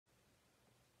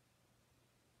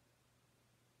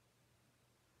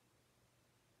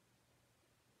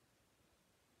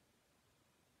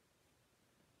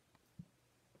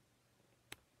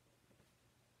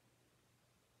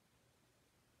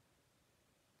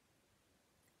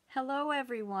Hello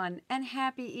everyone and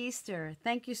happy Easter.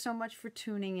 Thank you so much for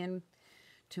tuning in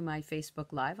to my Facebook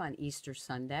Live on Easter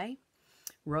Sunday.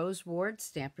 Rose Ward,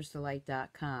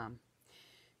 stampersdelight.com.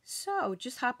 So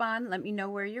just hop on, let me know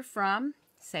where you're from,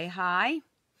 say hi,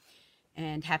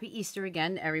 and happy Easter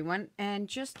again everyone. And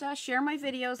just share my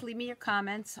videos, leave me your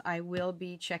comments. I will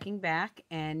be checking back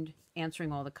and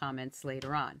answering all the comments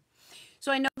later on.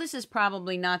 So I know this is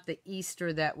probably not the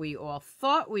Easter that we all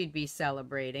thought we'd be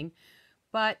celebrating,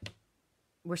 but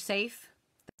we're safe.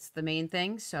 That's the main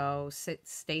thing. So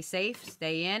stay safe,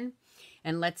 stay in,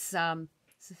 and let's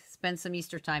spend some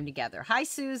Easter time together. Hi,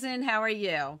 Susan. How are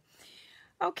you?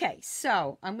 Okay,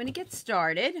 so I'm going to get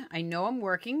started. I know I'm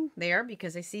working there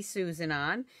because I see Susan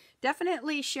on.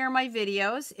 Definitely share my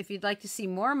videos. If you'd like to see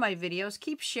more of my videos,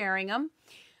 keep sharing them.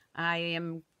 I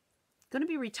am going to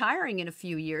be retiring in a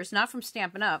few years, not from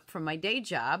Stampin' Up, from my day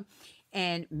job.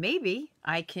 And maybe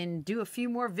I can do a few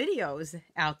more videos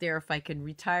out there if I can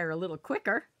retire a little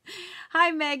quicker.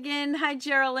 Hi, Megan. Hi,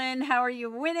 Geraldine. How are you?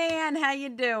 Winnie, how you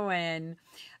doing?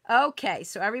 Okay,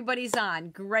 so everybody's on.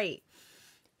 Great.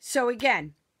 So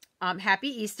again, happy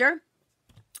Easter.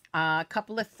 A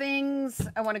couple of things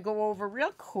I want to go over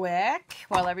real quick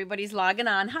while everybody's logging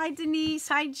on. Hi, Denise.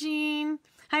 Hi, Jean.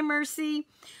 Hi, Mercy.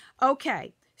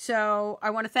 Okay. So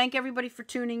I want to thank everybody for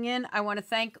tuning in. I want to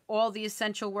thank all the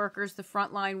essential workers, the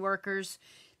frontline workers,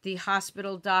 the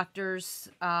hospital doctors,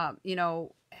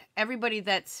 everybody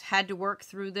that's had to work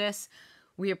through this.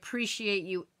 We appreciate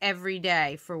you every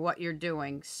day for what you're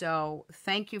doing. So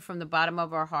thank you from the bottom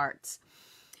of our hearts.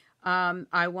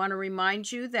 I want to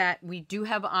remind you that we do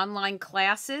have online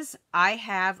classes. I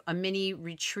have a mini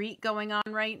retreat going on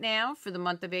right now for the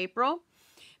month of April.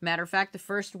 Matter of fact, the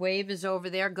first wave is over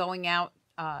there going out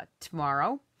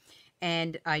tomorrow,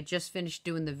 and I just finished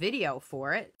doing the video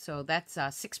for it. So that's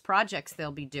 6 projects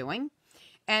they'll be doing,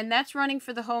 and that's running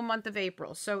for the whole month of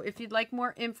April. So if you'd like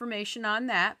more information on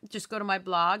that, just go to my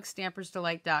blog,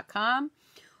 stampersdelight.com,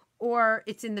 or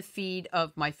it's in the feed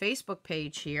of my Facebook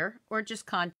page here, or just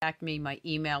contact me. My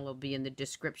email will be in the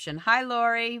description. Hi,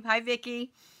 Lori. Hi,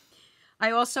 Vicki. I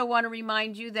also want to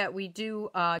remind you that we do,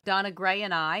 Donna Gray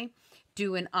and I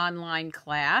do an online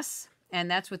class, and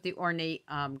that's with the Ornate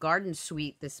Garden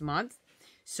Suite this month.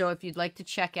 So if you'd like to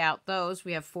check out those,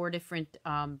 we have 4 different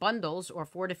bundles or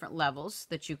 4 different levels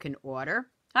that you can order.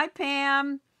 Hi,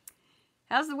 Pam.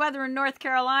 How's the weather in North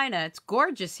Carolina? It's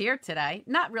gorgeous here today.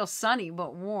 Not real sunny,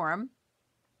 but warm.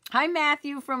 Hi,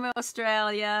 Matthew from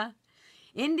Australia.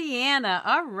 Indiana.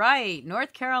 All right.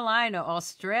 North Carolina,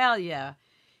 Australia.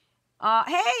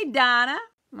 Hey, Donna.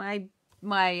 My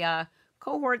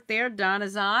cohort there,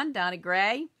 Donna's on. Donna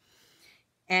Gray.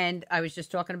 And I was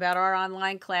just talking about our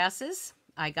online classes.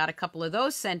 I got a couple of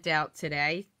those sent out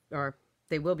today, or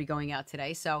they will be going out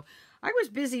today. So I was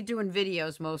busy doing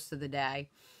videos most of the day.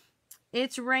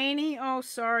 It's rainy. Oh,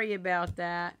 sorry about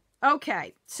that.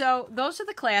 Okay, so those are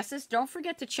the classes. Don't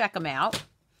forget to check them out.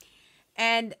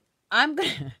 And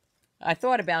I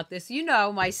thought about this. You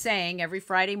know my saying every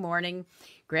Friday morning,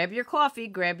 grab your coffee,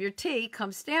 grab your tea,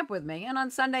 come stamp with me. And on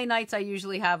Sunday nights, I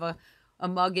usually have a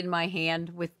mug in my hand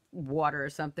with water or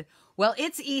something. Well,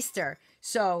 it's Easter,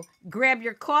 so grab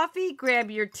your coffee, grab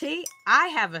your tea. I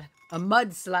have a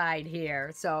mudslide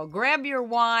here, so grab your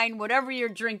wine, whatever you're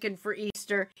drinking for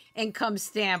Easter, and come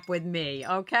stamp with me,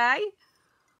 okay?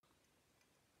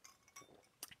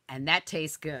 And that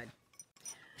tastes good.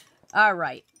 All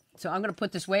right, so I'm going to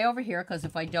put this way over here because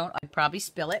if I don't, I'd probably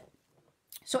spill it.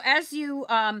 So as you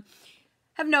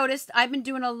have noticed, I've been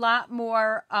doing a lot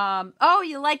more. Oh,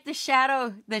 you like the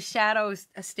shadow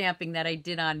stamping that I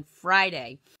did on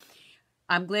Friday.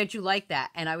 I'm glad you like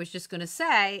that. And I was just going to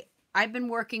say, I've been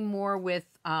working more with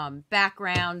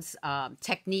backgrounds,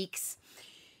 techniques,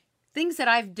 things that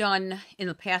I've done in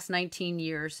the past 19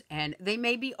 years. And they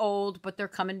may be old, but they're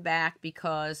coming back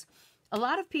because a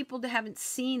lot of people haven't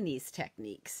seen these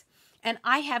techniques. And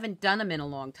I haven't done them in a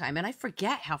long time. And I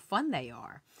forget how fun they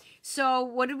are. So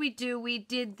what did we do? We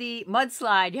did the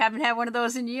mudslide. You haven't had one of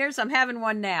those in years? I'm having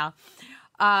one now.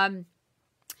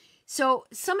 So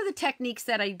some of the techniques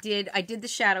that I did the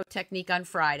shadow technique on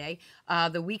Friday.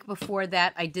 The week before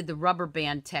that, I did the rubber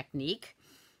band technique.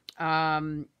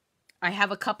 I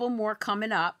have a couple more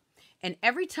coming up. And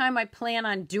every time I plan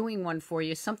on doing one for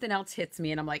you, something else hits me.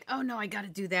 And I'm like, oh, no, I got to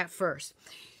do that first.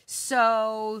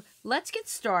 So let's get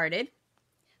started.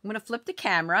 I'm going to flip the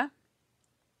camera.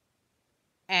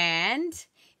 And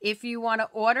if you want to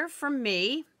order from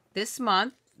me this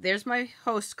month, there's my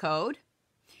host code.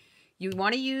 You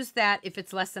want to use that if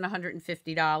it's less than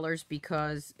 $150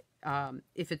 because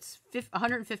if it's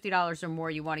 $150 or more,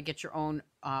 you want to get your own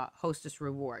Hostess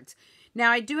rewards.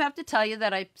 Now, I do have to tell you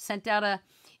that I sent out a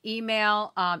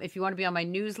email. If you want to be on my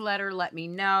newsletter, let me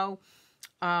know.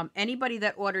 Anybody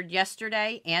that ordered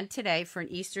yesterday and today for an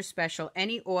Easter special,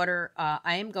 any order,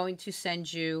 I am going to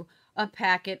send you a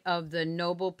packet of the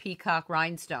Noble Peacock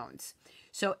rhinestones.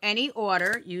 So any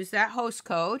order, use that host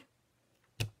code,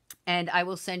 and I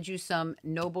will send you some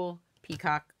Noble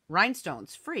Peacock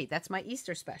rhinestones free. That's my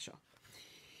Easter special.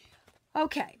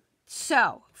 Okay,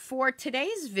 so for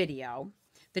today's video,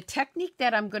 the technique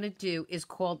that I'm going to do is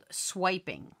called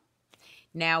swiping.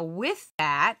 Now with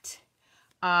that,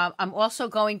 I'm also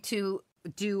going to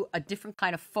do a different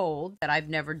kind of fold that I've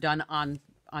never done on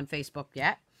Facebook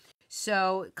yet.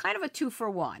 So kind of a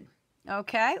 2-for-1.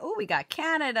 Okay. Oh, we got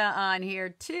Canada on here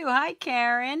too. Hi,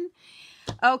 Karen.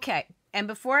 Okay. And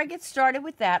before I get started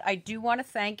with that, I do want to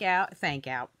thank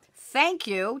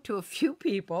you to a few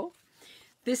people.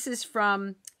 This is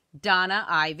from Donna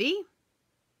Ivy.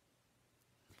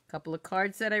 A couple of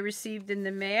cards that I received in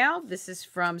the mail. This is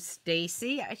from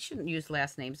Stacy. I shouldn't use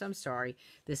last names. I'm sorry.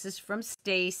 This is from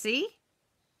Stacy.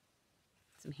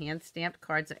 Some hand-stamped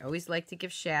cards. I always like to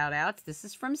give shout-outs. This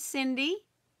is from Cindy.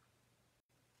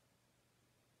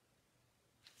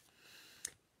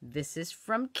 This is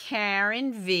from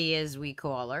Karen V, as we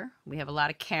call her. We have a lot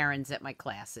of Karens at my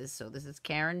classes, so this is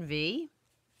Karen V.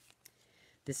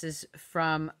 This is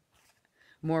from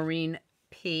Maureen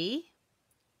P.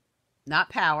 Not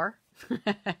Power.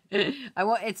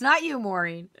 It's not you,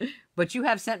 Maureen, but you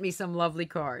have sent me some lovely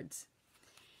cards.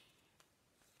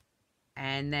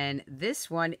 And then this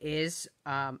one is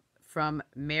from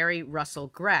Mary Russell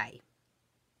Gray.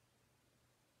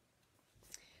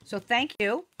 So thank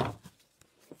you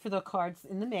for the cards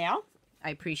in the mail. I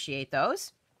appreciate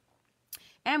those.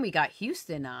 And we got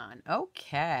Houston on.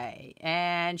 Okay.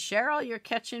 And Cheryl, you're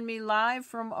catching me live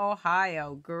from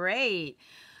Ohio. Great.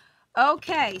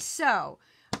 Okay, so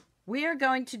we are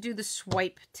going to do the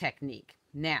swipe technique.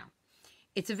 Now,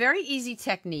 it's a very easy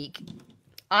technique.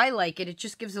 I like it. It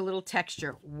just gives a little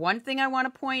texture. One thing I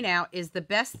want to point out is the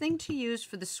best thing to use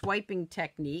for the swiping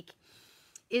technique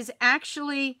is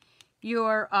actually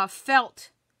your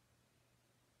felt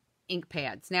ink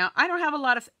pads. Now, I don't have a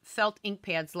lot of felt ink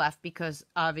pads left because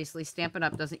obviously Stampin'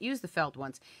 Up! Doesn't use the felt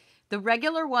ones. The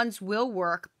regular ones will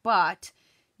work, but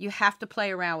you have to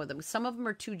play around with them. Some of them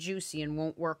are too juicy and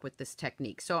won't work with this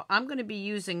technique. So I'm going to be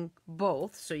using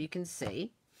both so you can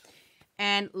see.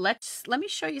 And let me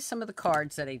show you some of the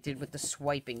cards that I did with the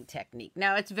swiping technique.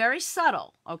 Now, it's very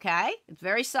subtle, okay? It's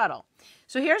very subtle.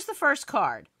 So here's the first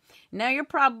card. Now, you're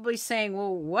probably saying,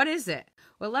 well, what is it?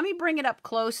 Well, let me bring it up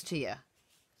close to you.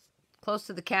 Close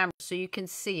to the camera so you can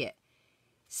see it.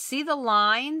 See the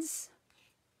lines?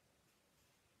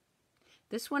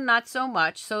 This one, not so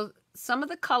much. So some of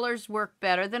the colors work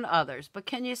better than others. But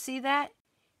can you see that?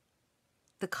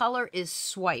 The color is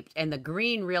swiped and the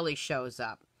green really shows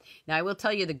up. Now, I will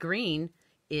tell you the green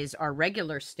is our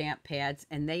regular stamp pads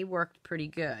and they worked pretty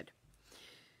good.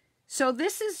 So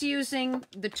this is using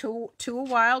the To a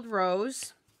Wild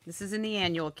Rose. This is in the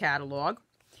annual catalog.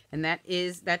 And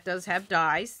that does have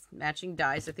dies, matching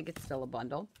dies. I think it's still a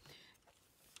bundle.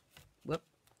 Whoop,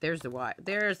 there's the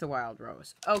Wild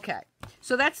Rose. Okay,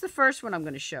 so that's the first one I'm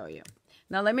going to show you.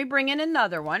 Now let me bring in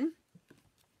another one.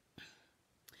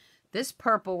 This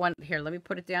purple one, here, let me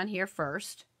put it down here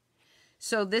first.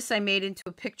 So this I made into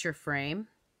a picture frame.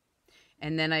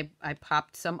 And then I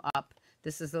popped some up.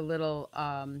 This is a little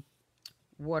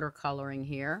watercoloring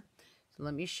here. So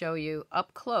let me show you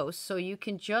up close so you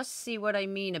can just see what I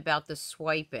mean about the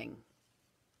swiping.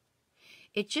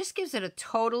 It just gives it a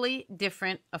totally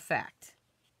different effect.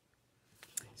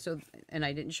 So, and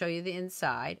I didn't show you the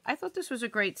inside. I thought this was a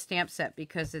great stamp set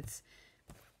because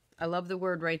I love the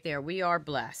word right there. We are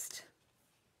blessed.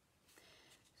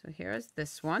 So here's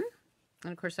this one.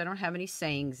 And of course, I don't have any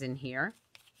sayings in here.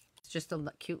 It's just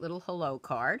a cute little hello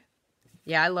card.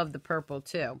 Yeah, I love the purple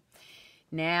too.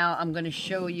 Now I'm going to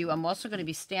show you, I'm also going to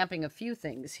be stamping a few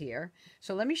things here.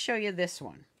 So let me show you this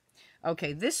one.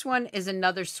 Okay, this one is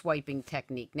another swiping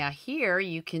technique. Now here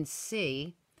you can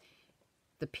see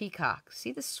the peacock.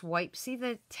 See the swipe? See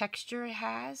the texture it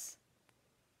has?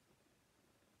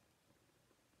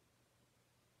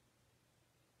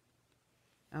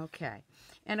 Okay.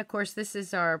 And of course this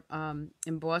is our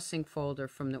embossing folder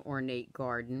from the Ornate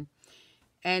Garden.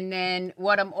 And then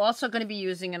what I'm also going to be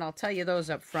using, and I'll tell you those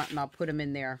up front and I'll put them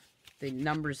in there, the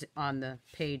numbers on the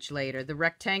page later. The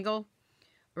rectangle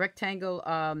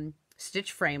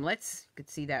stitch framelits. You could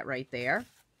see that right there.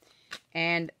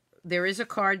 And there is a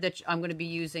card that I'm going to be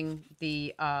using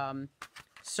the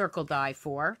circle die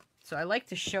for. So I like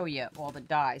to show you all the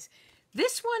dies.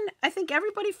 This one, I think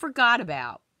everybody forgot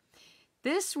about.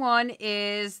 This one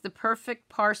is the Perfect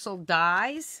Parcel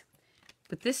dies.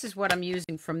 But this is what I'm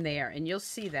using from there. And you'll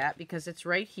see that because it's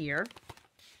right here.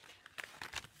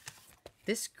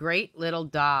 This great little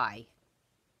die.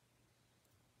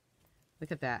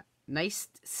 Look at that. Nice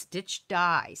stitched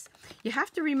dies. You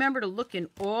have to remember to look in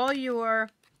all your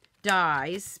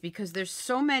dies because there's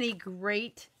so many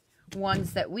great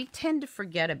ones that we tend to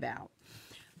forget about.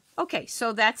 Okay,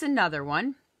 so that's another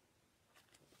one.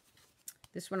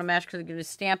 This one I'm actually going to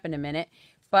stamp in a minute.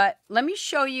 But let me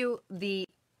show you the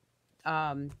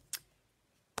fun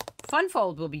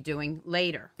fold we'll be doing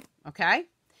later. Okay?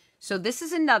 So this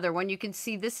is another one. You can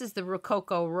see this is the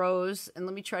Rococo Rose. And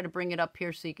let me try to bring it up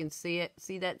here so you can see it.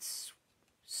 See that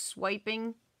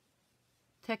swiping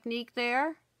technique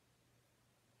there?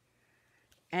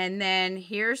 And then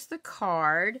here's the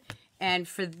card. And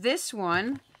for this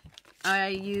one, I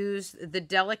use the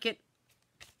Delicate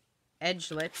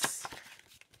Edgelits,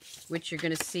 which you're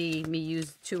going to see me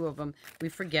use 2 of them. We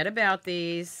forget about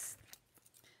these.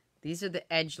 These are the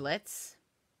edgelets.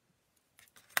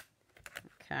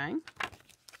 Okay.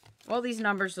 All these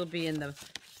numbers will be in the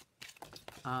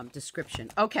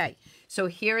description. Okay, so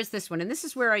here is this one. And this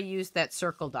is where I use that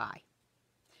circle die.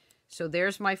 So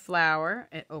there's my flower.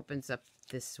 It opens up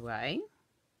this way.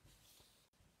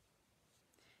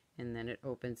 And then it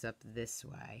opens up this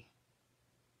way.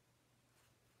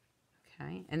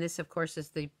 Okay, and this, of course, is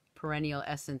the Perennial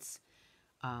Essence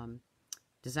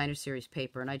Designer Series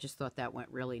paper. And I just thought that went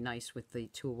really nice with the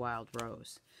 2 Wild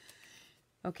Rose.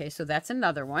 Okay, so that's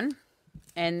another one.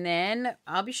 And then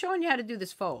I'll be showing you how to do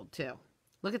this fold, too.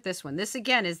 Look at this one. This,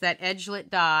 again, is that edgelet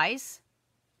dies.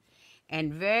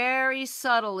 And very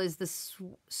subtle is the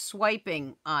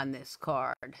swiping on this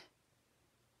card.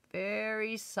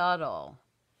 Very subtle.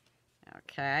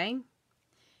 Okay.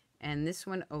 And this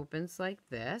one opens like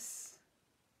this.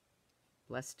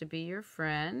 Blessed to be your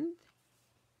friend.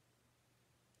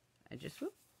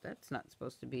 Whoop, that's not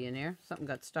supposed to be in there. Something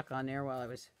got stuck on there while I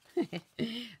was...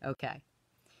 Okay.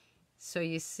 So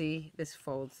you see this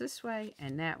folds this way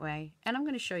and that way. And I'm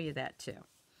going to show you that too.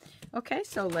 Okay,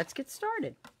 so let's get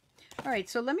started. All right,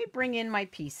 so let me bring in my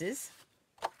pieces.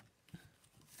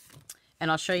 And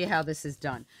I'll show you how this is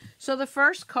done. So the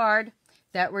first card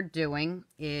that we're doing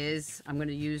is, I'm going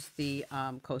to use the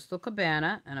Coastal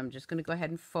Cabana, and I'm just going to go ahead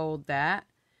and fold that.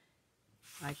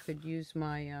 I could use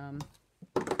my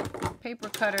paper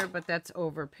cutter, but that's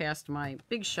over past my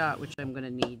Big Shot, which I'm going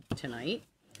to need tonight.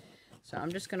 So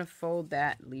I'm just going to fold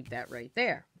that and leave that right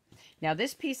there. Now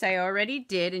this piece I already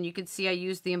did, and you can see I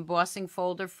used the embossing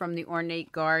folder from the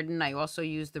Ornate Garden. I also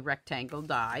used the rectangle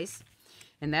dies,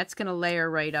 and that's going to layer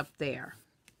right up there.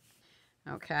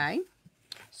 Okay.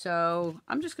 So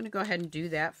I'm just going to go ahead and do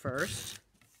that first.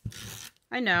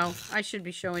 I know I should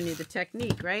be showing you the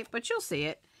technique, right? But you'll see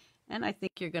it, and I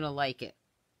think you're going to like it.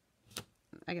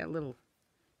 I got little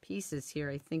pieces here.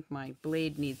 I think my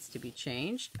blade needs to be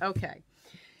changed. Okay.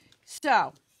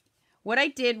 So what I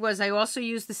did was I also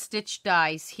used the stitch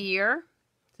dies here,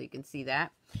 so you can see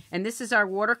that. And this is our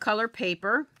watercolor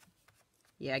paper.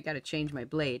 Yeah, I got to change my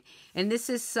blade. And this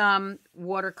is some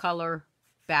watercolor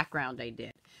background I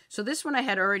did. So this one I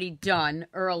had already done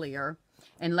earlier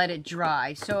and let it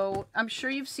dry. So I'm sure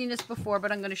you've seen this before,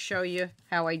 but I'm going to show you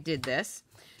how I did this.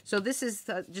 So this is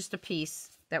just a piece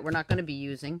that we're not going to be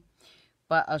using,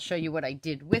 but I'll show you what I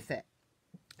did with it.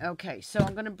 Okay, so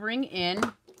I'm going to bring in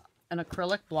an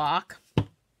acrylic block.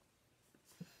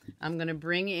 I'm going to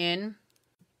bring in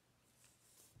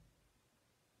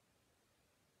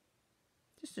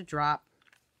just a drop.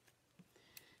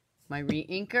 My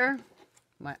re-inker.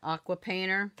 My aqua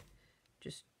painter,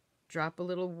 just drop a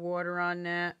little water on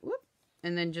that, whoop,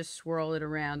 and then just swirl it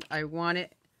around. I want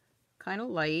it kind of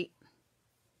light,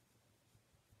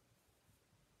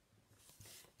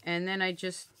 and then I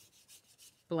just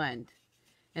blend,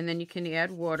 and then you can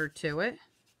add water to it,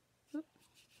 whoop,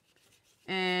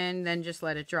 and then just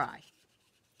let it dry.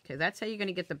 Okay, that's how you're going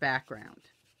to get the background,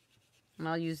 and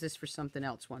I'll use this for something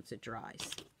else once it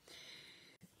dries.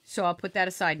 So I'll put that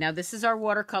aside. Now this is our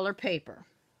watercolor paper.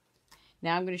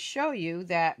 Now I'm going to show you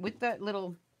that with that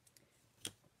little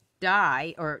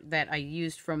die, or that I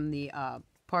used from the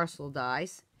Parcel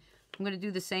dies, I'm going to do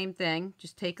the same thing.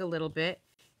 Just take a little bit.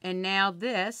 And now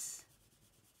this,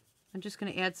 I'm just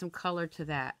going to add some color to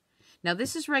that. Now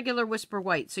this is regular Whisper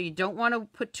White, so you don't want to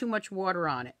put too much water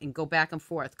on it and go back and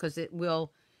forth because it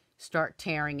will start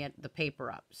tearing the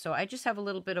paper up. So I just have a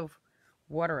little bit of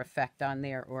water effect on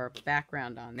there, or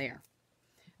background on there.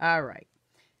 All right.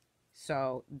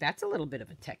 So that's a little bit of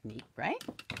a technique, right?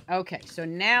 Okay, so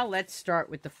now let's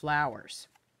start with the flowers.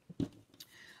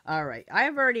 All right,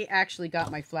 I've already actually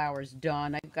got my flowers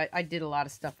done. I did a lot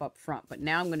of stuff up front, but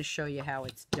now I'm going to show you how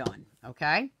it's done,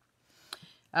 okay?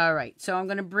 All right, so I'm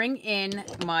going to bring in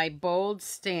my bold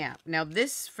stamp. Now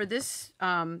for this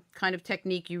kind of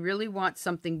technique, you really want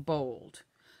something bold,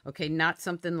 okay? Not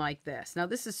something like this. Now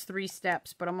this is 3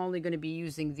 steps, but I'm only going to be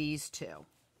using these 2.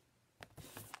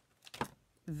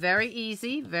 Very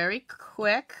easy, very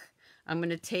quick. I'm going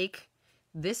to take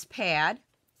this pad,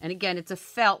 and again, it's a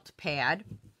felt pad.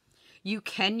 You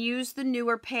can use the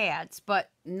newer pads,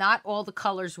 but not all the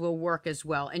colors will work as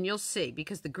well, and you'll see,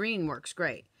 because the green works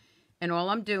great. And all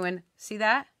I'm doing, see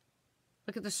that?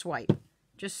 Look at the swipe.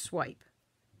 Just swipe.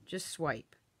 Just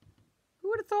swipe. Who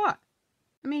would have thought?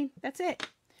 I mean, that's it.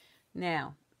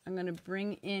 Now, I'm going to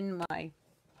bring in my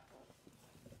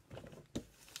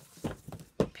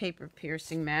paper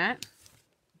piercing mat.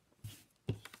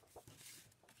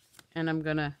 And I'm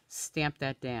going to stamp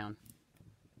that down.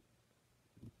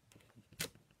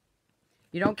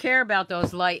 You don't care about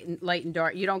those light and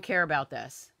dark. You don't care about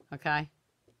this, okay?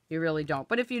 You really don't.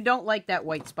 But if you don't like that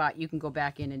white spot, you can go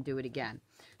back in and do it again.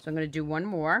 So I'm going to do one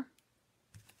more.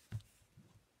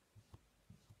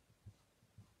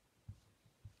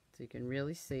 So you can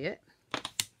really see it.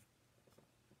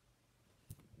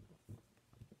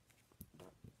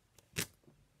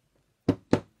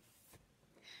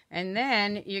 And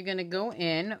then you're going to go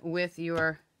in with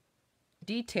your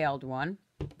detailed one.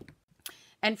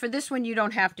 And for this one, you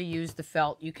don't have to use the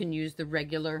felt. You can use the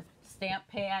regular stamp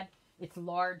pad. It's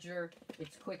larger,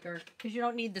 it's quicker, because you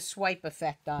don't need the swipe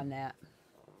effect on that.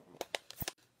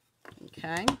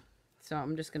 Okay, so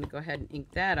I'm just going to go ahead and ink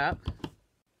that up.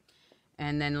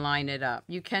 And then line it up.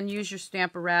 You can use your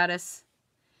stamp apparatus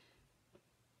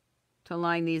to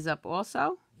line these up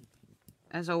also.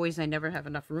 As always, I never have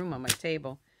enough room on my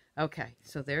table. Okay,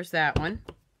 so there's that one.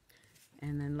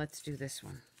 And then let's do this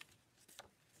one.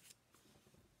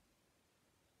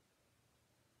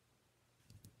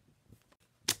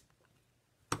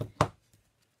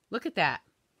 Look at that.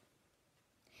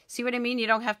 See what I mean? You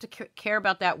don't have to care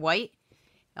about that white.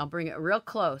 I'll bring it real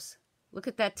close. Look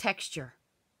at that texture.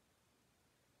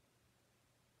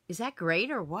 Is that great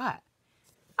or what?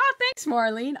 Oh, thanks,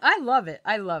 Marlene. I love it.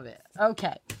 I love it.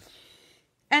 Okay.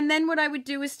 And then what I would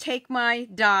do is take my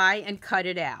die and cut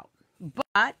it out.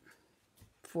 But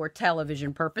for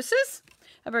television purposes,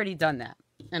 I've already done that.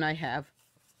 And I have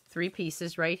 3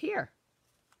 pieces right here.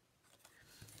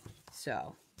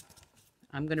 So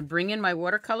I'm going to bring in my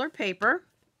watercolor paper,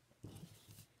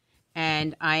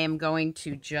 and I am going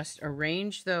to just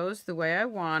arrange those the way I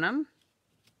want them.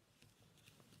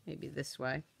 Maybe this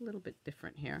way, a little bit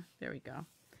different here. There we go.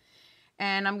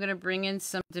 And I'm going to bring in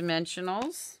some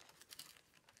dimensionals.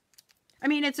 I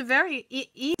mean, it's a very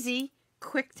easy,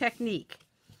 quick technique.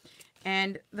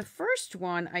 And the first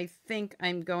one, I think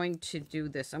I'm going to do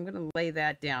this. I'm going to lay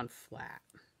that down flat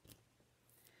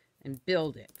and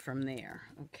build it from there.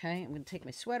 Okay, I'm going to take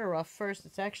my sweater off first.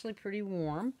 It's actually pretty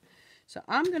warm. So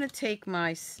I'm going to take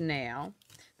my snail.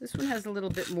 This one has a little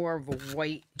bit more of a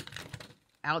white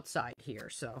outside here.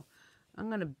 So I'm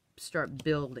going to start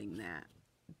building that.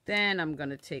 Then I'm going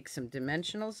to take some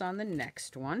dimensionals on the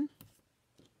next one.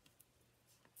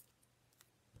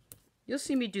 You'll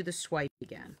see me do the swipe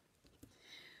again.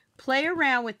 Play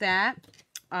around with that.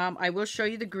 I will show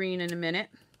you the green in a minute.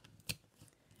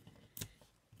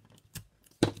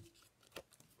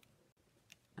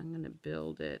 I'm going to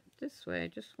build it this way. I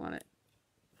just want it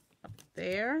up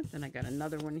there. Then I got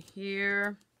another one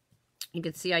here. You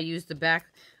can see I used the back.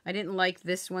 I didn't like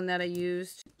this one that I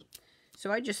used.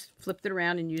 So I just flipped it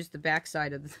around and used the back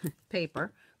side of the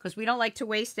paper. Because we don't like to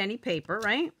waste any paper,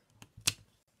 right?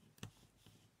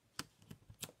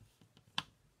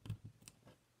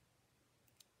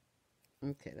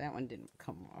 Okay, that one didn't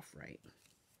come off right.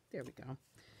 There we go.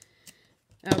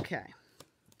 Okay.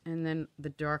 And then the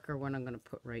darker one I'm going to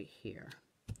put right here.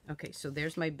 Okay, so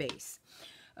there's my base.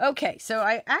 Okay, so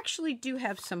I actually do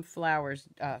have some flowers,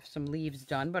 some leaves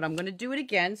done, but I'm going to do it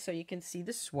again so you can see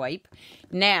the swipe.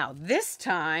 Now, this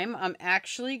time I'm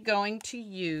actually going to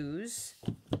use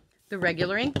the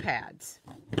regular ink pads.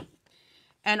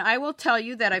 And I will tell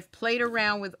you that I've played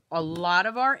around with a lot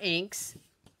of our inks.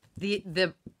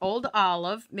 The old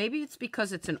olive, maybe it's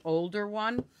because it's an older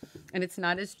one and it's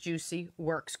not as juicy,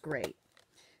 works great.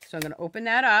 So I'm going to open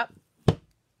that up,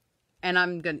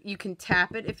 and you can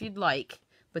tap it if you'd like,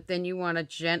 but then you want to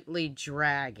gently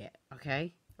drag it,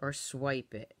 okay? Or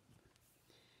swipe it.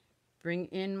 Bring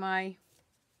in my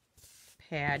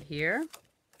pad here.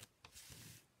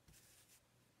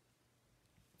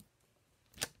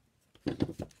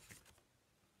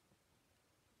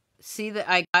 See that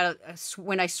I got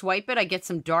when I swipe it, I get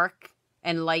some dark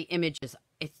and light images.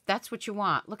 That's what you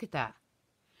want. Look at that.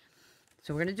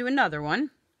 So we're going to do another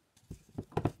one.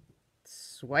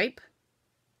 Swipe.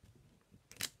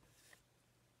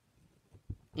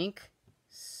 Ink.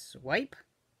 Swipe.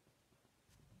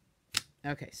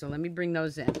 Okay, so let me bring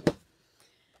those in.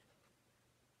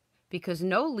 Because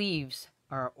no leaves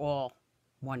are all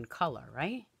one color,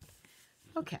 right?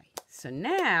 Okay, so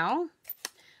now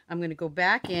I'm going to go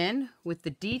back in with the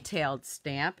detailed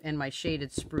stamp and my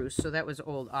shaded spruce. So that was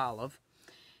Old Olive.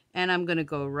 And I'm going to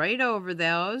go right over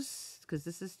those because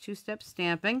this is two-step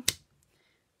stamping.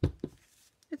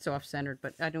 It's off-centered,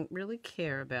 but I don't really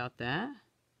care about that.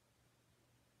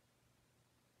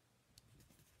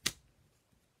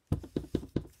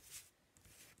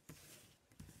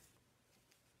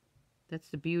 That's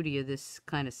the beauty of this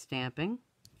kind of stamping.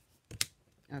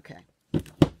 Okay.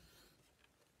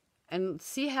 And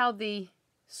see how the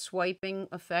swiping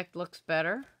effect looks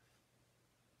better?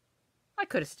 I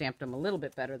could have stamped them a little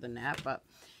bit better than that, but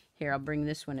here, I'll bring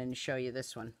this one in and show you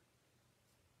this one.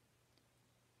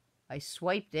 I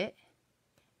swiped it,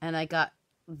 and I got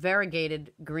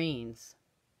variegated greens.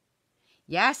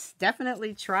 Yes,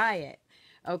 definitely try it.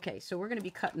 Okay, so we're going to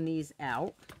be cutting these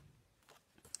out.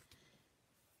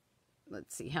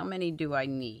 Let's see, how many do I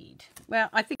need? Well,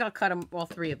 I think I'll cut them, all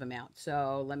three of them out.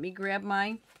 So let me grab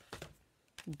my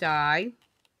die.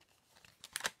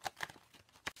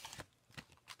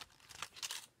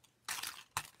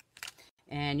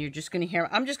 And you're just going to hear,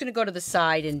 I'm just going to go to the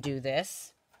side and do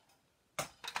this.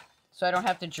 So I don't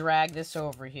have to drag this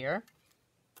over here.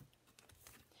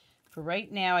 For right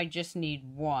now, I just need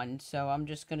one. So I'm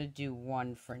just going to do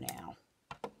one for now.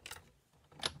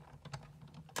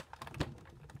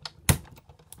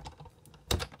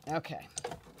 Okay.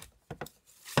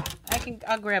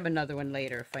 I'll grab another one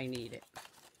later if I need it.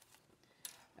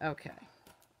 Okay.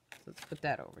 Let's put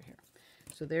that over here.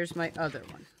 So there's my other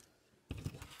one.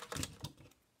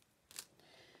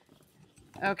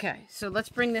 Okay, so let's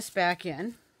bring this back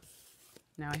in.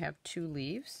 Now I have two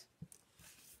leaves.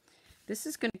 This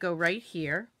is going to go right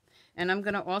here. And I'm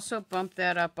going to also bump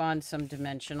that up on some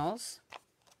dimensionals.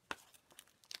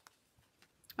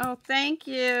 Oh, thank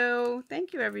you.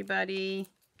 Thank you, everybody.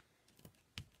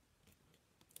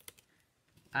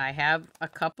 I have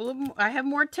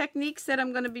more techniques that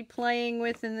I'm going to be playing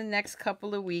with in the next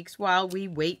couple of weeks while we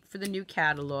wait for the new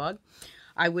catalog.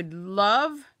 I would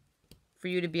love for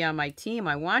you to be on my team.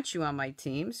 I want you on my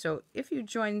team. So if you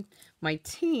join my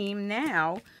team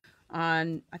now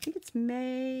on, I think it's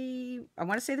May, I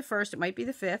want to say the 1st, it might be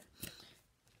the 5th,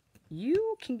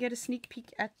 you can get a sneak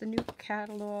peek at the new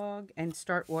catalog and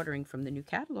start ordering from the new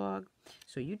catalog.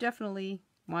 So you definitely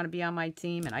want to be on my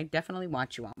team, and I definitely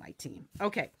want you on my team.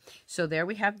 Okay, so there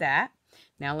we have that.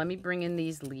 Now let me bring in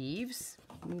these leaves.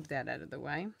 Move that out of the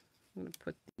way. I'm going to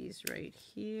put these right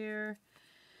here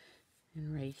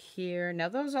and right here. Now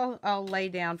those I'll lay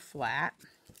down flat.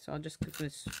 So I'll just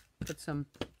put some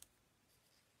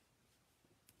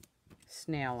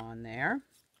snail on there.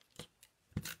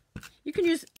 You can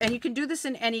use, and you can do this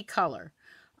in any color.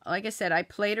 Like I said, I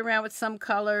played around with some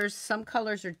colors. Some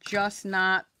colors are just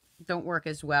don't work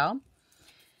as well.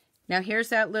 Now here's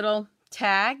that little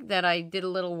tag that I did a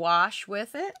little wash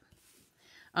with it.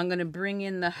 I'm going to bring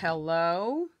in the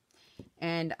hello,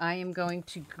 and I am going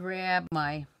to grab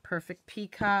my Perfect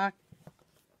Peacock.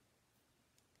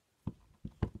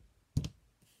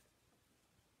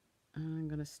 I'm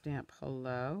going to stamp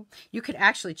hello. You could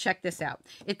actually check this out.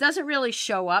 It doesn't really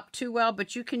show up too well,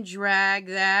 but you can drag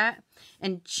that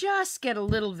and just get a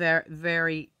little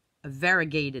very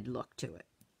variegated look to it.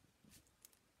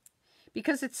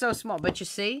 Because it's so small. But you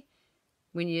see,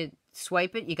 when you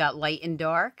swipe it, you got light and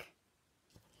dark.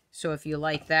 So if you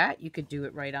like that, you could do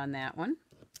it right on that one.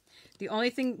 The only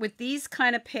thing with these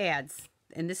kind of pads,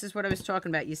 and this is what I was talking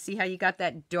about, you see how you got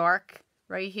that dark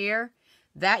right here?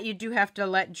 That you do have to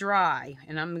let dry.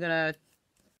 And I'm going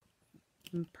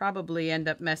to probably end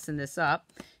up messing this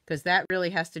up because that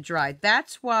really has to dry.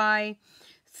 That's why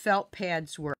felt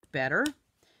pads work better,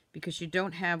 because you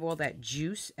don't have all that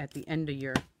juice at the end of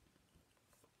your...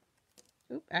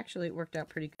 Oop, actually it worked out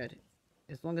pretty good.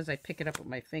 As long as I pick it up with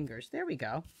my fingers. There we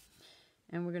go.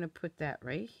 And we're going to put that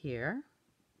right here.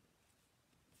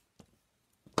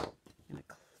 I'm going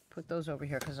to put those over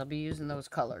here because I'll be using those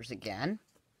colors again.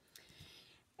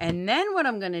 And then what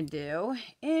I'm going to do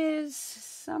is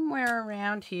somewhere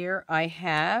around here I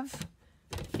have,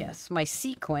 yes, my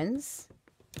sequins.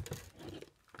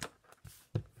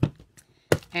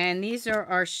 And these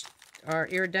are our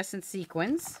iridescent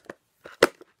sequins.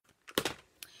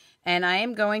 And I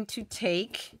am going to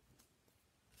take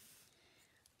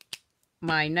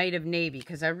my Night of Navy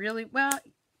because I really, well,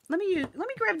 let me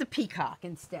grab the Peacock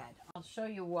instead. I'll show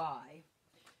you why.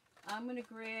 I'm going to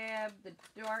grab the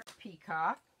dark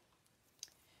Peacock.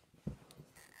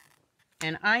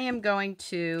 And I am going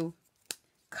to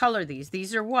color these.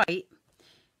 These are white,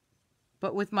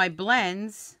 but with my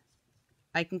blends,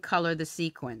 I can color the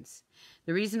sequins.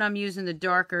 The reason I'm using the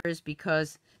darker is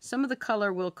because some of the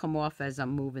color will come off as I'm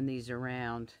moving these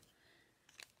around.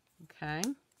 Okay.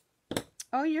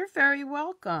 Oh, you're very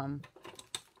welcome.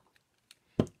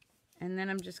 And then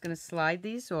I'm just going to slide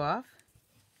these off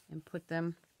and put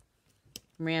them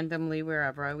randomly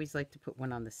wherever. I always like to put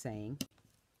one on the saying.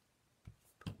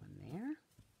 Put one there.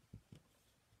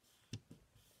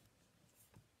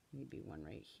 Maybe one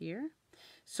right here.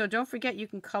 So don't forget, you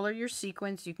can color your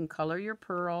sequins. You can color your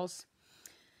pearls.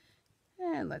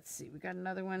 And let's see, we got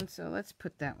another one. So let's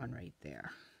put that one right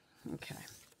there. Okay.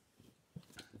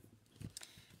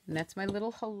 And that's my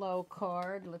little hello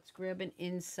card. Let's grab an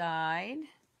inside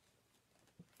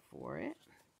for it.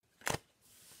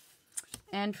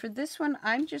 And for this one,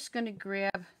 I'm just going to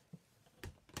grab,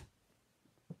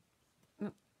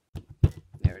 oh,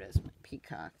 there it is, my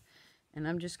Peacock. And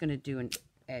I'm just going to do an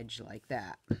edge like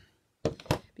that.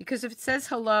 Because if it says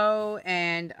hello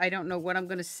and I don't know what I'm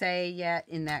going to say yet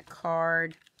in that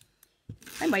card,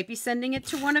 I might be sending it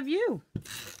to one of you.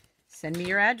 Send me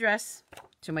your address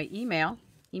to my email.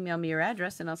 Email me your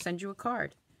address and I'll send you a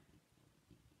card.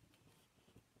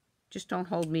 Just don't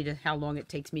hold me to how long it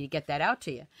takes me to get that out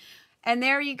to you. And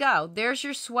there you go. There's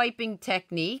your swiping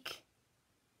technique.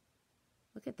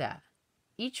 Look at that.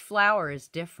 Each flower is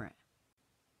different.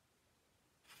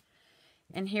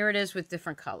 And here it is with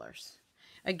different colors.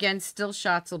 Again, still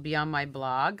shots will be on my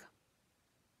blog.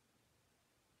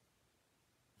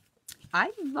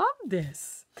 I love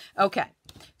this. Okay,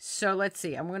 so let's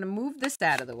see. I'm going to move this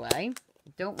out of the way.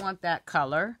 Don't want that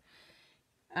color.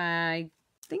 I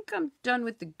think I'm done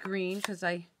with the green because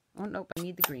oh, nope, I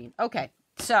need the green. Okay,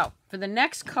 so for the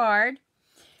next card,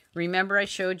 remember I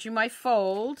showed you my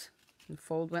fold. The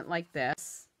fold went like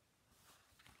this.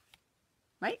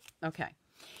 Right? Okay.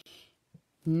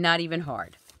 Not even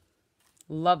hard.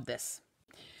 Love this.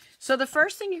 So the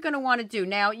first thing you're going to want to do,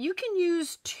 now you can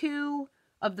use 2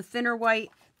 of the thinner white.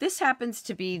 This happens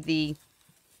to be the,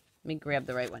 let me grab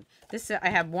the right one. I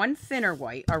have one thinner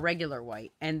white, our regular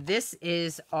white, and this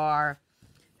is our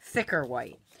thicker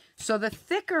white. So the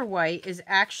thicker white is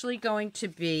actually going to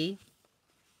be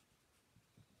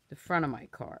the front of my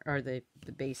card, or the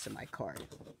base of my card.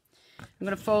 I'm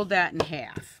going to fold that in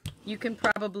half. You can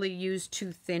probably use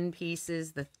 2 thin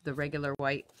pieces, the regular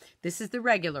white. This is the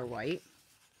regular white.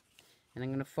 And I'm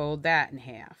going to fold that in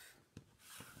half.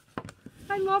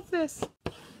 I love this.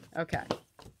 Okay.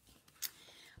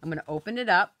 I'm going to open it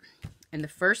up. And the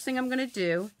first thing I'm going to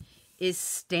do is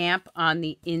stamp on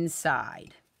the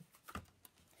inside.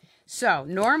 So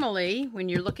normally when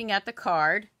you're looking at the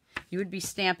card, you would be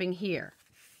stamping here.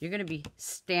 You're going to be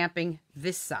stamping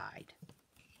this side.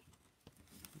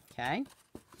 Okay.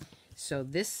 So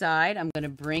this side, I'm going to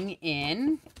bring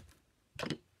in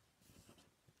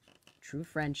True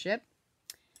Friendship.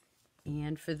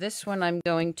 And for this one, I'm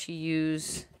going to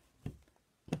use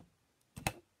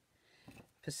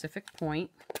Pacific Point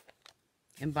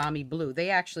and Balmy Blue. They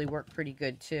actually work pretty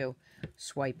good too,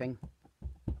 swiping.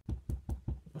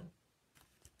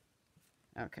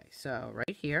 Okay, so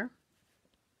right here.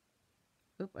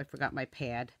 Oop, I forgot my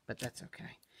pad, but that's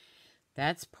okay.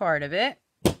 That's part of it.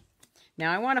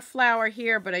 Now I want a flower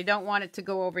here, but I don't want it to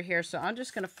go over here, so I'm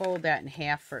just going to fold that in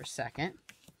half for a second.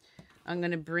 I'm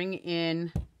going to bring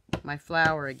in my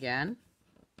flower again.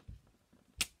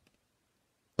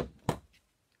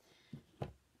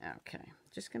 Okay,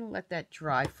 just going to let that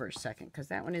dry for a second because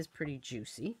that one is pretty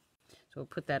juicy. So we'll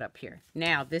put that up here.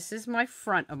 Now, this is my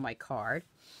front of my card.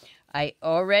 I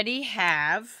already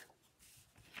have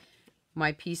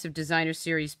my piece of Designer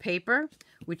Series paper,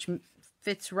 which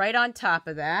fits right on top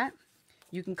of that.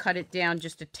 You can cut it down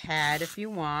just a tad if you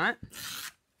want.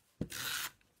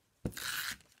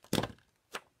 I'm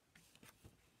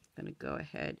going to go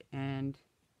ahead and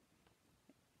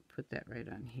put that right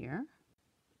on here.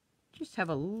 Just have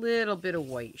a little bit of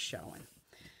white showing.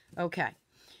 Okay,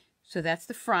 so that's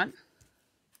the front.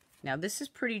 Now this is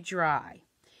pretty dry.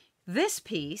 This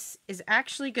piece is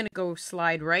actually going to go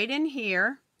slide right in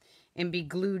here and be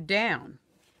glued down.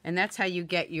 And that's how you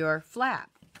get your flap.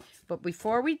 But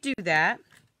before we do that,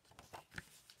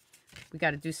 we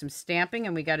got to do some stamping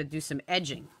and we got to do some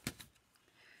edging.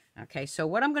 Okay, so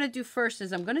what I'm going to do first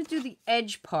is I'm going to do the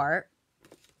edge part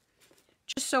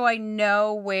just so I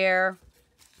know where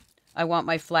I want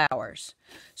my flowers.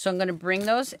 So I'm going to bring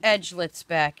those edgelits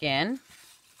back in.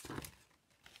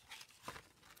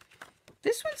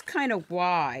 This one's kind of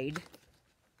wide.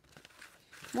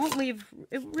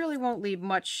 It really won't leave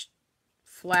much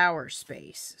flower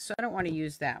space, so I don't want to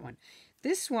use that one.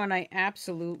 This one I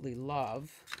absolutely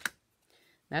love.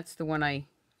 That's the one I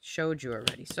showed you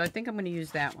already, so I think I'm going to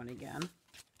use that one again.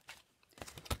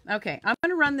 Okay, I'm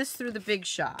going to run this through the Big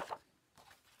Shot.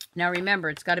 Now remember,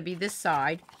 it's got to be this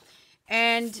side,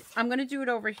 and I'm going to do it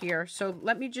over here. So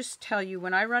let me just tell you,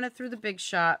 when I run it through the Big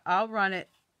Shot, I'll run it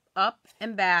up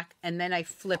and back, and then I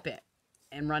flip it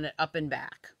and run it up and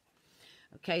back.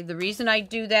 Okay, the reason I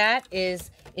do that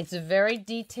is it's a very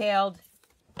detailed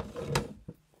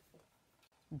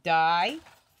die,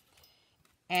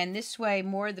 and this way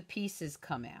more of the pieces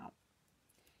come out.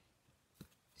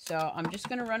 So I'm just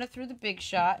going to run it through the Big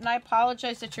Shot, and I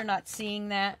apologize that you're not seeing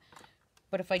that,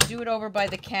 but if I do it over by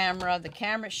the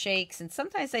camera shakes, and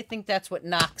sometimes I think that's what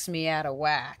knocks me out of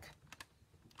whack.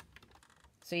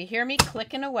 So you hear me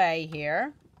clicking away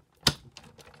here.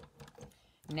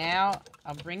 Now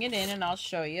I'll bring it in and I'll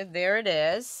show you. There it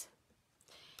is.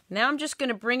 Now I'm just going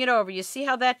to bring it over. You see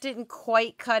how that didn't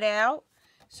quite cut out?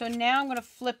 So now I'm going to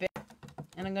flip it,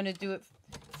 and I'm going to do it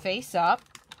face up.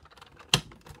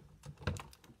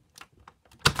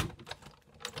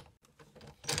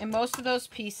 And most of those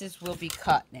pieces will be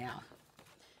cut now.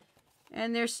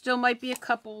 And there still might be a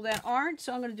couple that aren't,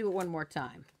 so I'm going to do it one more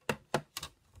time.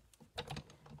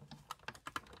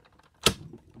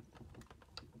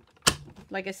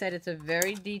 Like I said, it's a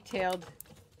very detailed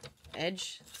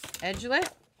edgelet.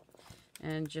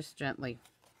 And just gently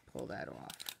pull that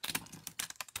off.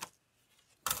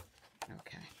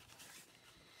 Okay.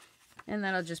 And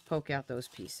then I'll just poke out those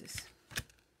pieces.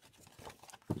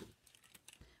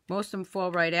 Most of them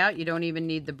fall right out. You don't even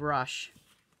need the brush.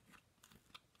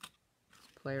 Let's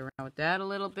play around with that a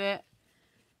little bit.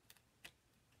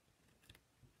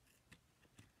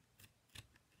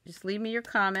 Just leave me your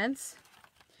comments.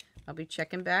 I'll be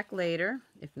checking back later,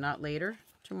 if not later,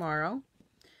 tomorrow.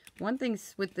 One thing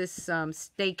with this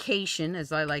staycation,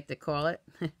 as I like to call it,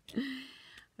 I've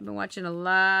been watching a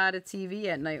lot of TV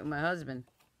at night with my husband,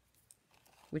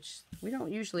 which we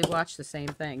don't usually watch the same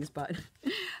things, but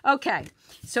okay.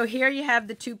 So here you have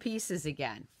the two pieces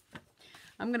again.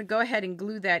 I'm going to go ahead and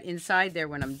glue that inside there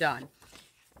when I'm done.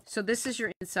 So this is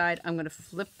your inside. I'm going to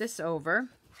flip this over,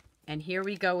 and here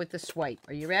we go with the swipe.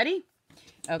 Are you ready?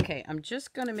 Okay, I'm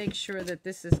just going to make sure that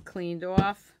this is cleaned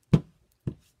off.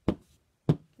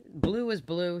 Blue is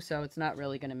blue, so it's not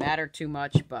really going to matter too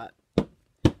much, but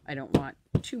I don't want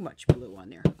too much blue on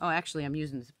there. Oh, actually, I'm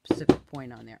using the specific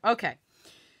point on there. Okay,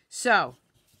 so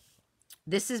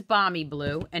this is Balmy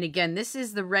blue, and again, this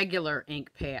is the regular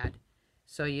ink pad.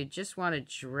 So you just want to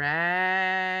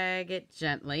drag it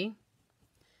gently.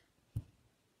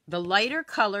 The lighter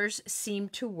colors seem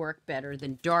to work better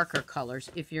than darker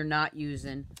colors if you're not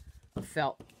using a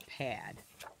felt pad.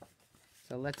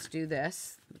 So let's do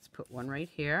this. Let's put one right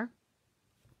here.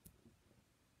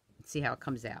 Let's see how it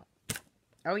comes out.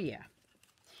 Oh yeah.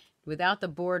 Without the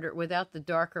border, without the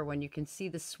darker one, you can see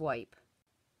the swipe.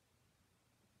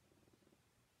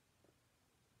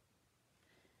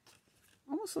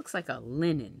 Almost looks like a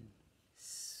linen.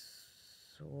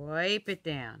 Swipe it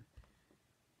down.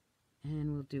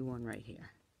 And we'll do one right here.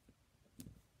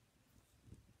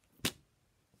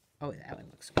 Oh, that one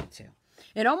looks good too.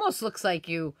 It almost looks like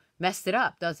you messed it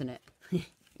up, doesn't it?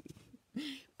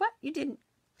 But you didn't.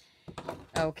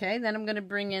 Okay, then I'm going to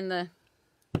bring in the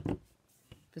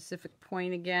Pacific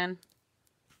Point again.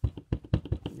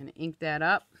 I'm going to ink that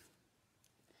up.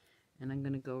 And I'm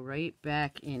going to go right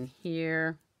back in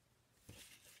here.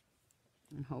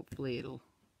 And hopefully it'll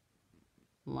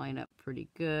line up pretty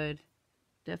good.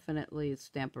 Definitely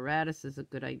Stamparatus is a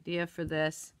good idea for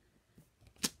this.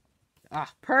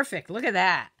 Ah, perfect. Look at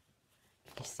that.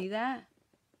 You see that?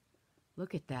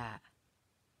 Look at that.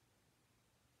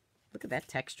 Look at that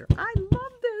texture. I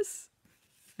love this.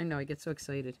 I know, I get so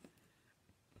excited.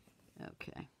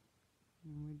 Okay.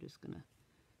 And we're just going to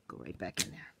go right back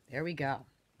in there. There we go.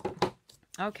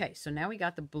 Okay, so now we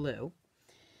got the blue.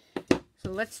 So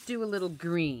let's do a little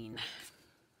green.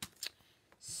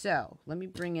 So let me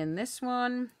bring in this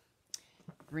one.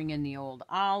 Bring in the old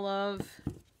olive.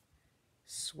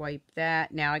 Swipe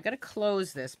that. Now I got to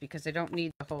close this because I don't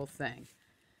need the whole thing.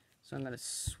 So I'm going to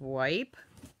swipe.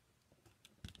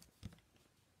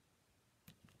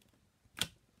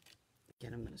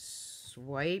 Again, I'm going to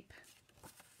swipe.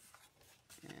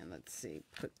 And let's see,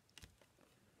 put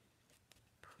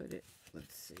it,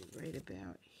 let's see, right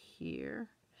about here.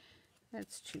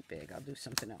 That's too big. I'll do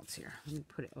something else here. Let me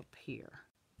put it up here.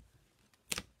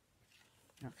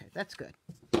 Okay, that's good.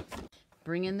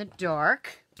 Bring in the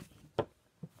dark,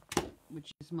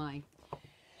 which is my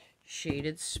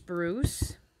shaded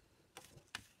Spruce.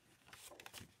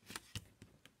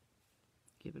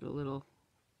 Give it a little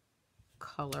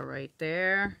color right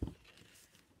there.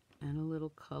 And a little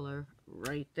color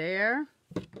right there.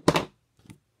 All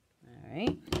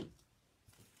right.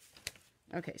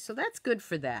 Okay, so that's good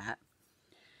for that.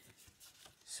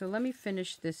 So let me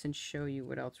finish this and show you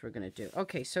what else we're going to do.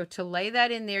 Okay, so to lay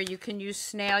that in there, you can use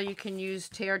snail, you can use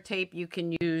tear tape, you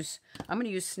can use, I'm going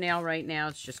to use snail right now,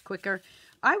 it's just quicker.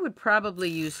 I would probably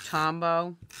use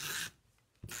Tombow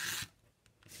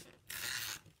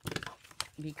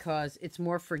because it's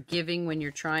more forgiving when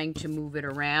you're trying to move it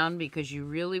around, because you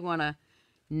really want to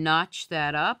notch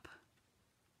that up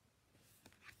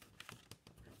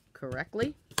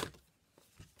correctly.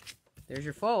 There's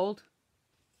your fold.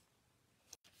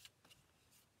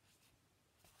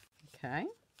 Okay.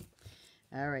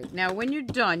 All right. Now, when you're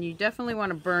done, you definitely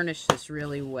want to burnish this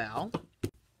really well.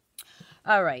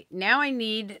 All right. Now I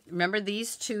need, remember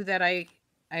these two that I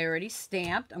already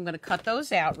stamped. I'm going to cut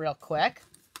those out real quick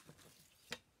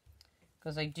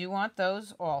because I do want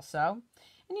those also.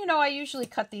 And, you know, I usually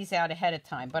cut these out ahead of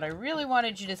time, but I really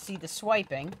wanted you to see the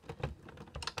swiping.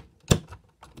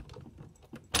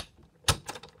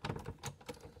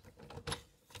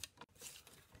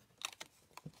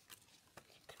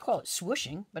 Call it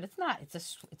swooshing, but it's not. It's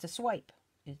a swipe.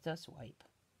 It's a swipe.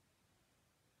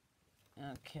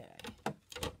 Okay.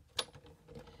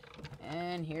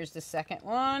 And here's the second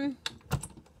one.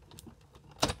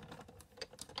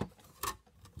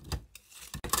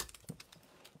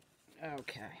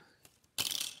 Okay.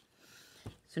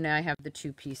 So now I have the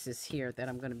two pieces here that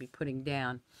I'm going to be putting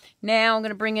down. Now I'm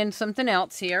going to bring in something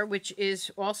else here, which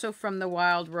is also from the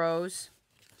Wild Rose,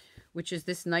 which is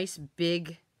this nice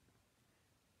big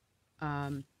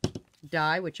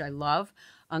die, which I love.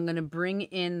 I'm going to bring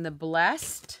in the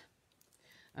Blessed.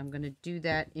 I'm going to do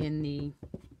that in the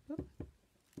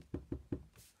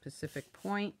Pacific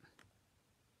Point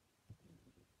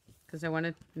because I want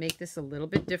to make this a little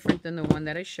bit different than the one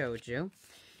that I showed you.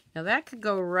 Now that could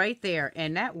go right there,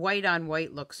 and that white on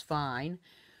white looks fine,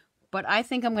 but I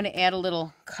think I'm going to add a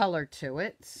little color to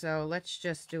it. So let's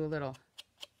just do a little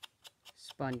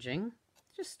sponging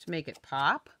just to make it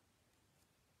pop.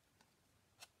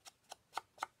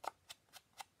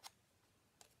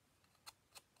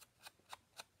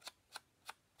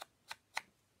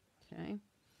 Okay, and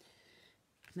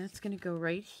that's going to go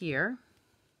right here.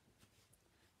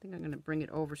 I think I'm going to bring it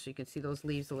over so you can see those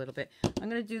leaves a little bit. I'm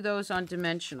going to do those on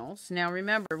dimensionals. Now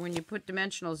remember, when you put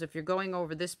dimensionals, if you're going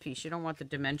over this piece, you don't want the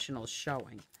dimensionals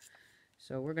showing.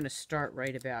 So we're going to start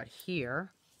right about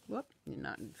here. Whoop,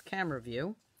 not in camera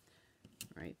view.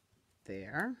 Right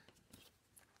there.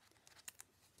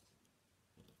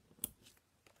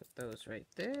 Put those right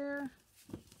there.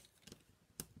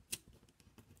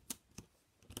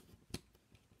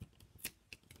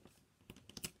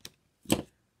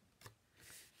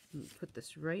 Put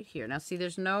this right here. Now see,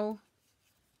 there's no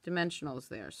dimensionals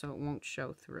there, so it won't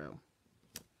show through.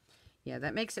 Yeah,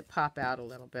 that makes it pop out a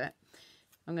little bit.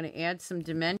 I'm going to add some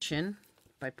dimension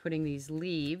by putting these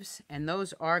leaves, and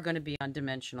those are going to be on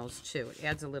dimensionals too. It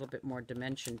adds a little bit more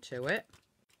dimension to it.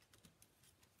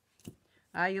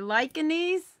 Are you liking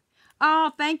these?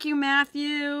 Oh, thank you,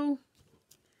 Matthew.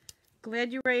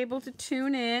 Glad you were able to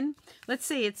tune in. Let's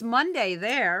see, it's Monday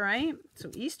there, right?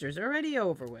 So Easter's already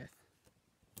over with.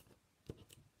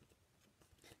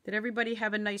 Did everybody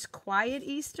have a nice quiet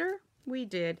Easter? We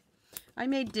did. I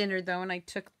made dinner though, and I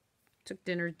took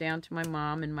dinner down to my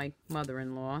mom and my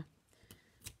mother-in-law.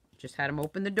 Just had them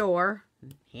open the door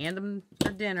and hand them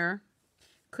their dinner.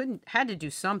 Had to do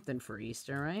something for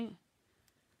Easter, right?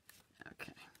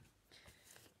 Okay.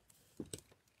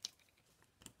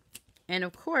 And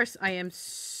of course, I am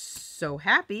so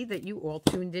happy that you all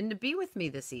tuned in to be with me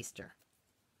this Easter.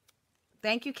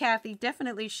 Thank you, Kathy.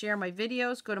 Definitely share my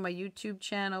videos. Go to my YouTube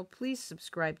channel. Please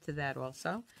subscribe to that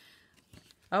also.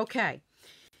 Okay.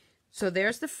 So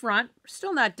there's the front.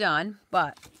 Still not done,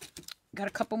 but got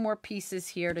a couple more pieces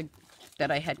here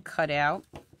that I had cut out.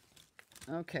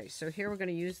 Okay, so here we're going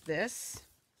to use this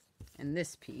and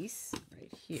this piece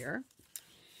right here.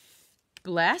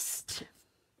 Blessed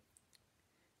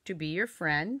to be your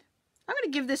friend. I'm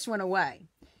going to give this one away.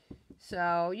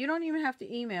 So you don't even have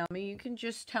to email me. You can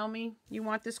just tell me you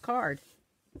want this card.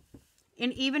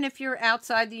 And even if you're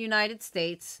outside the United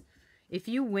States, if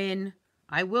you win,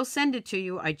 I will send it to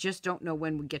you. I just don't know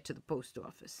when we get to the post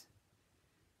office.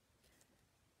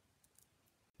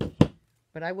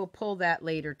 But I will pull that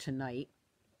later tonight.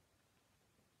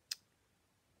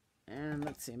 And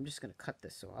let's see, I'm just going to cut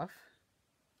this off.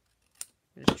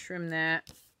 I'm going to trim that.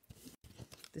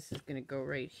 This is going to go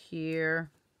right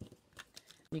here.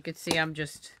 You can see I'm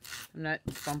not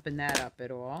bumping that up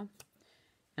at all.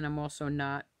 And I'm also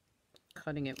not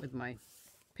cutting it with my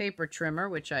paper trimmer,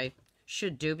 which I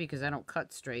should do because I don't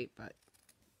cut straight, but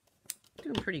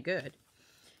doing pretty good.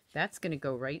 That's going to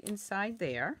go right inside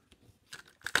there.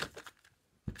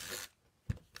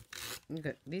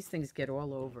 Good. These things get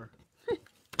all over.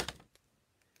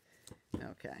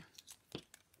 Okay.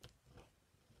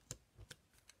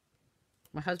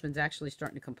 My husband's actually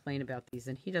starting to complain about these,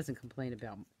 and he doesn't complain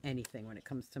about anything when it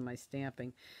comes to my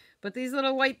stamping. But these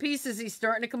little white pieces he's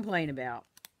starting to complain about.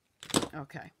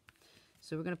 Okay.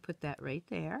 So we're going to put that right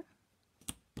there.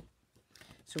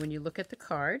 So when you look at the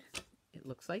card, it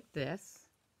looks like this.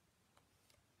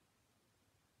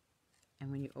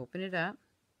 And when you open it up,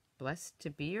 blessed to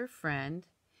be your friend,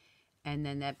 and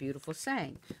then that beautiful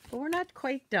saying. But we're not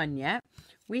quite done yet.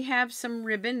 We have some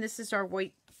ribbon. This is our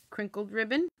white crinkled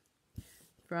ribbon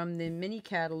from the mini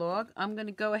catalog. I'm going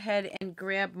to go ahead and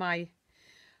grab my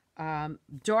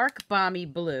dark Balmy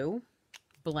blue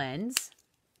blends.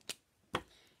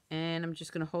 And I'm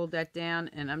just going to hold that down,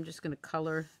 and I'm just going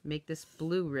to make this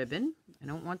blue ribbon. I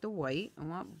don't want the white. I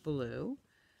want blue.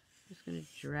 I'm just going to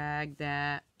drag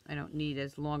that. I don't need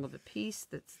as long of a piece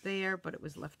that's there, but it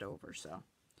was left over, so.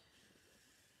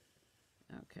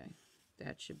 Okay,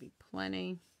 that should be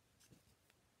plenty.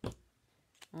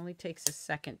 Only takes a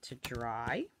second to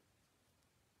dry.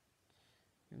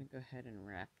 I'm going to go ahead and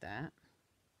wrap that.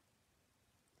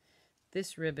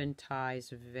 This ribbon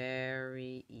ties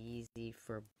very easy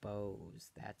for bows.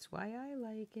 That's why I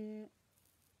like it.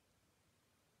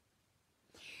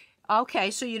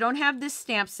 Okay, so you don't have this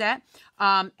stamp set.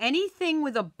 Anything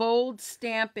with a bold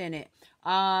stamp in it.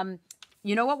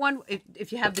 You know what one?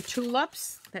 If you have the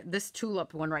tulips, this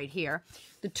tulip one right here,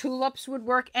 the tulips would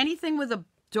work. Anything with a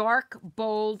dark,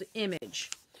 bold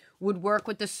image would work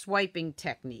with the swiping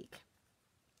technique.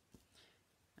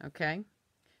 Okay,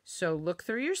 so look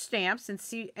through your stamps and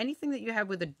see anything that you have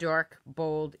with a dark,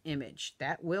 bold image.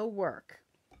 That will work.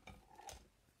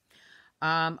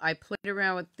 I played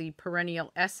around with the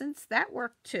Perennial Essence. That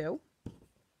worked too.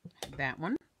 That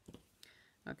one.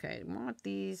 Okay, I want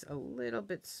these a little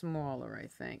bit smaller, I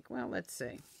think. Well, let's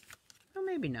see. Oh,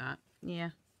 maybe not. Yeah.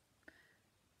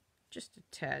 Just a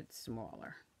tad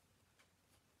smaller.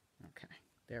 Okay,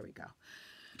 there we go.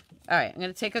 All right, I'm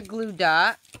going to take a glue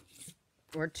dot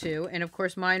or two. And, of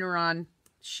course, mine are on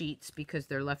sheets because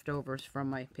they're leftovers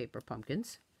from my paper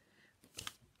pumpkins.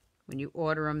 When you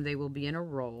order them, they will be in a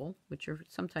roll, which are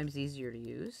sometimes easier to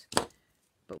use.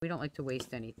 But we don't like to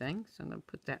waste anything, so I'm going to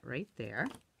put that right there.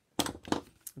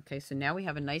 Okay, so now we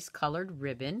have a nice colored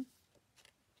ribbon.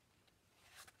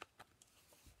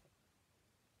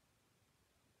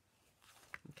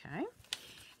 Okay,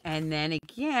 and then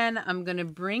again, I'm going to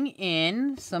bring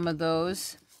in some of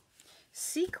those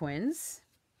sequins.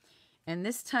 And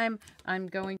this time I'm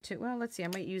going to, well, let's see, I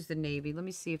might use the navy. Let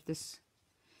me see if this...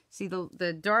 See,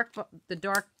 the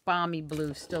dark Balmy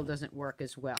blue still doesn't work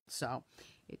as well. So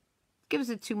it gives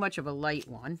it too much of a light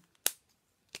one.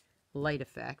 Light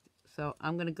effect. So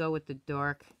I'm going to go with the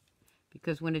dark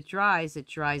because when it dries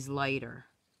lighter.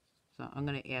 So I'm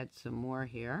going to add some more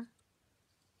here.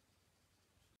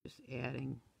 Just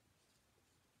adding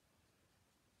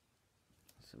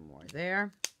some more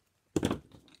there. And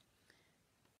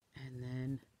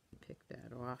then pick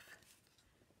that off.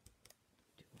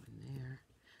 Do one there.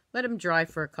 Let them dry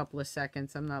for a couple of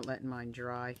seconds. I'm not letting mine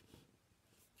dry.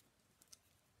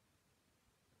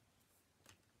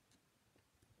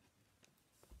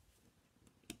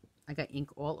 I got ink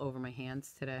all over my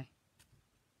hands today.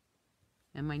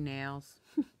 And my nails.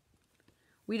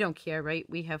 We don't care, right?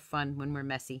 We have fun when we're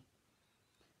messy.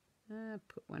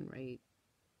 Put one right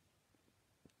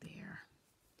there.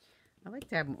 I like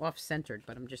to have them off-centered,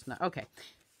 but I'm just not. Okay,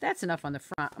 that's enough on the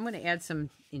front. I'm going to add some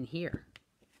in here.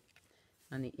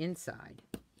 On the inside.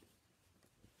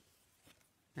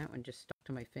 That one just stuck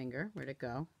to my finger. Where'd it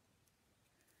go?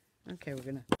 Okay, we're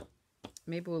gonna,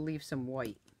 maybe we'll leave some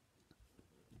white.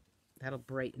 That'll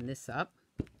brighten this up.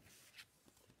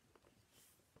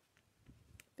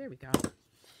 There we go.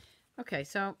 Okay,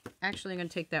 so actually I'm gonna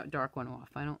take that dark one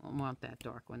off. I don't want that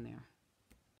dark one there.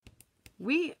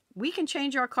 We can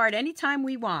change our card anytime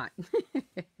we want.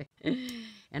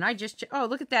 And I just, oh,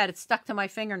 look at that. It's stuck to my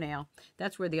fingernail.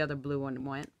 That's where the other blue one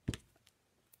went.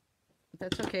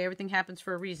 That's okay. Everything happens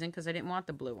for a reason because I didn't want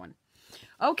the blue one.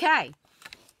 Okay.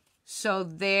 So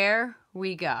there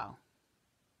we go.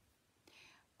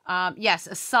 Yes,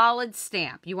 a solid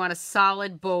stamp. You want a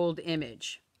solid, bold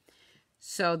image.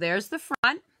 So there's the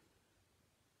front.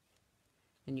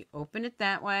 And you open it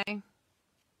that way.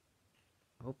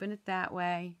 Open it that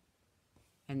way.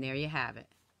 And there you have it.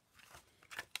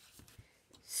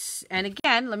 And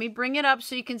again, let me bring it up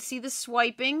so you can see the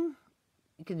swiping.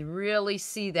 You can really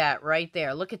see that right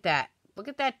there. Look at that. Look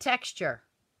at that texture.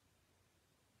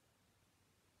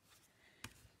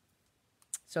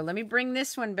 So let me bring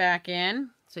this one back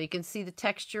in so you can see the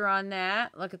texture on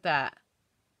that. Look at that.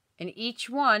 And each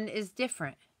one is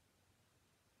different.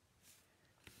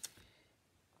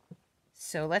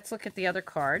 So let's look at the other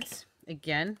cards.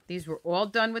 Again, these were all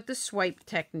done with the swipe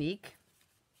technique.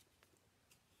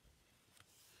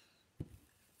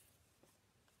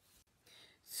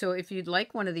 So if you'd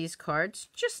like one of these cards,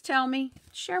 just tell me,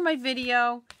 share my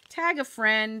video, tag a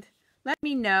friend, let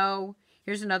me know.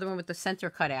 Here's another one with the center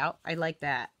cut out. I like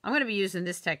that. I'm going to be using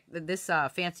this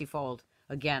fancy fold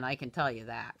again. I can tell you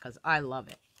that because I love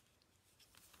it.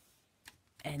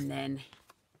 And then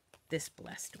this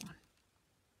blessed one.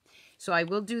 So I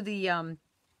will do the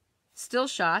still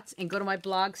shots and go to my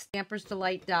blog,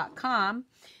 stampersdelight.com,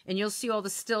 and you'll see all the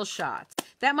still shots.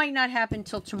 That might not happen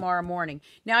till tomorrow morning.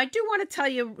 Now, I do want to tell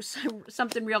you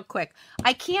something real quick.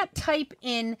 I can't type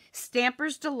in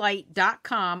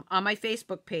stampersdelight.com on my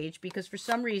Facebook page because for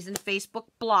some reason Facebook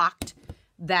blocked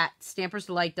that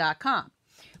stampersdelight.com.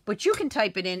 But you can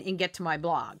type it in and get to my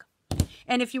blog.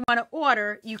 And if you want to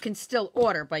order, you can still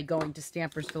order by going to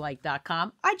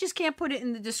stampersdelight.com. I just can't put it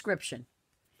in the description.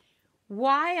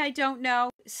 Why, I don't know.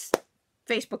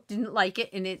 Facebook didn't like it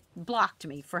and it blocked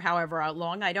me for however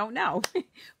long, I don't know.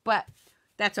 But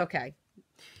that's okay.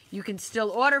 You can still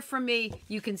order from me.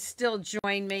 You can still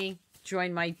join me,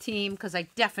 join my team, because I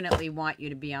definitely want you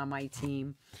to be on my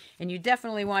team. And you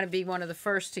definitely want to be one of the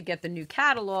first to get the new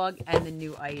catalog and the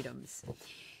new items.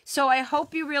 So I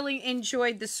hope you really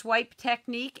enjoyed the swipe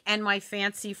technique and my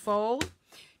fancy fold.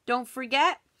 Don't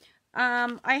forget,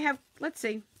 I have, let's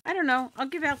see, I don't know. I'll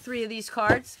give out 3 of these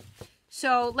cards.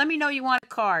 So let me know you want a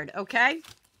card, okay?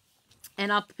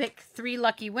 And I'll pick 3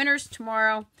 lucky winners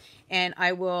tomorrow, and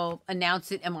I will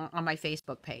announce it on my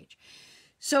Facebook page.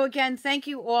 So again, thank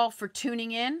you all for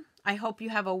tuning in. I hope you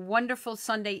have a wonderful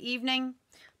Sunday evening,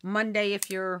 Monday if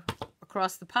you're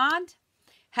across the pond.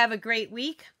 Have a great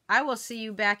week. I will see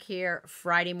you back here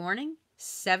Friday morning,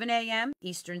 7 a.m.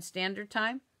 Eastern Standard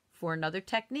Time for another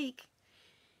technique.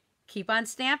 Keep on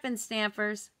stamping,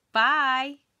 stampers.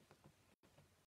 Bye.